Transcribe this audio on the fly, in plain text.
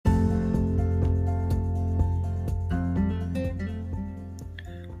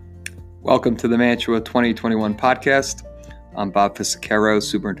Welcome to the Mantua 2021 podcast. I'm Bob Fisicaro,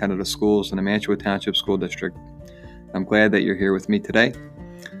 Superintendent of Schools in the Mantua Township School District. I'm glad that you're here with me today.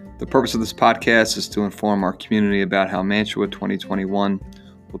 The purpose of this podcast is to inform our community about how Mantua 2021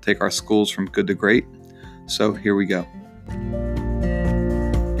 will take our schools from good to great. So here we go.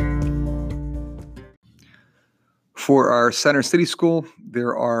 For our Center City School,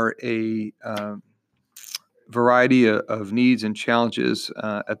 there are a variety of needs and challenges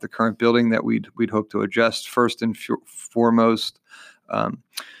at the current building that we'd hope to adjust. First and foremost,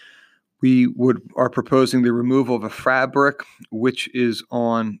 we are proposing the removal of a fabric which is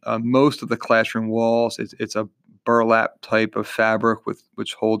on most of the classroom walls. It's a burlap type of fabric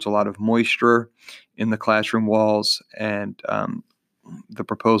which holds a lot of moisture in the classroom walls, and the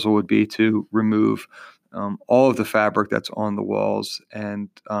proposal would be to remove all of the fabric that's on the walls and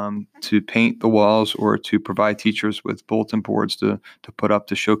to paint the walls or to provide teachers with bulletin boards to put up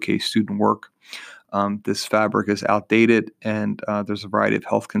to showcase student work. This fabric is outdated, and there's a variety of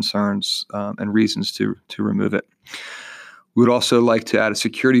health concerns and reasons to remove it. We would also like to add a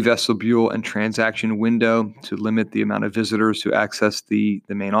security vestibule and transaction window to limit the amount of visitors who access the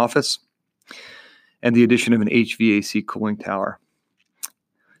main office, and the addition of an HVAC cooling tower.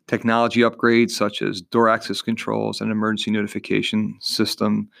 Technology upgrades such as door access controls and emergency notification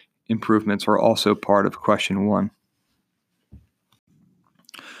system improvements are also part of question 1.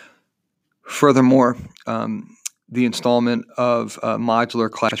 Furthermore, the installment of modular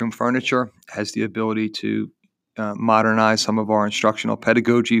classroom furniture has the ability to modernize some of our instructional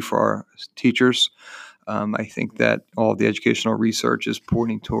pedagogy for our teachers. I think that all of the educational research is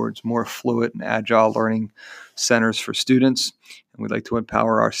pointing towards more fluid and agile learning centers for students. And we'd like to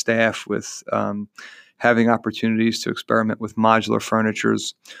empower our staff with having opportunities to experiment with modular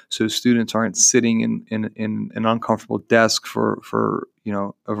furnitures, so students aren't sitting in an uncomfortable desk for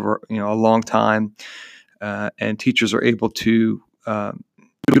a long time, and teachers are able to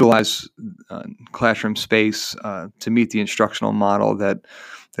utilize classroom space to meet the instructional model that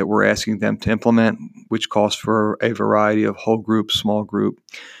we're asking them to implement, which calls for a variety of whole group, small group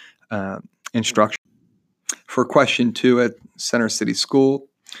instruction. For question 2 at Center City School,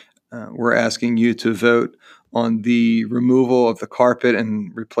 we're asking you to vote on the removal of the carpet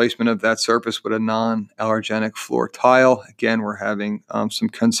and replacement of that surface with a non-allergenic floor tile. Again, we're having some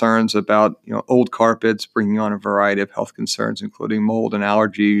concerns about old carpets bringing on a variety of health concerns, including mold and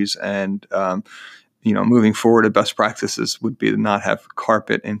allergies, and moving forward, the best practices would be to not have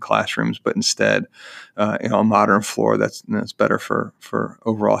carpet in classrooms, but instead, a modern floor that's better for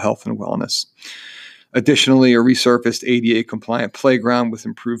overall health and wellness. Additionally, a resurfaced ADA-compliant playground with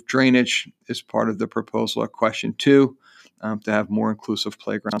improved drainage is part of the proposal at question 2, to have more inclusive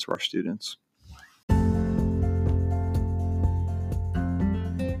playgrounds for our students.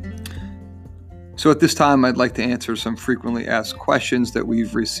 So at this time, I'd like to answer some frequently asked questions that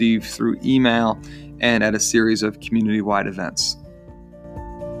we've received through email and at a series of community-wide events.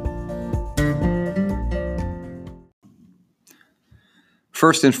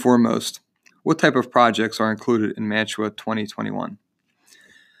 First and foremost, what type of projects are included in Mantua 2021?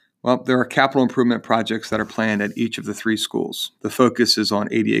 Well, there are capital improvement projects that are planned at each of the 3 schools. The focus is on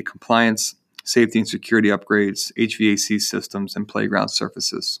ADA compliance, safety and security upgrades, HVAC systems, and playground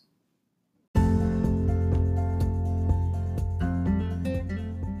surfaces.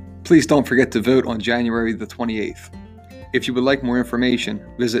 Please don't forget to vote on January the 28th. If you would like more information,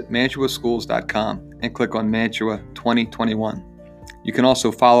 visit mantuaschools.com and click on Mantua 2021. You can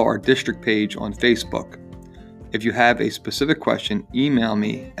also follow our district page on Facebook. If you have a specific question, email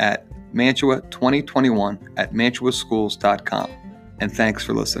me at mantua2021@mantuaschools.com. And thanks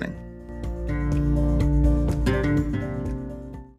for listening.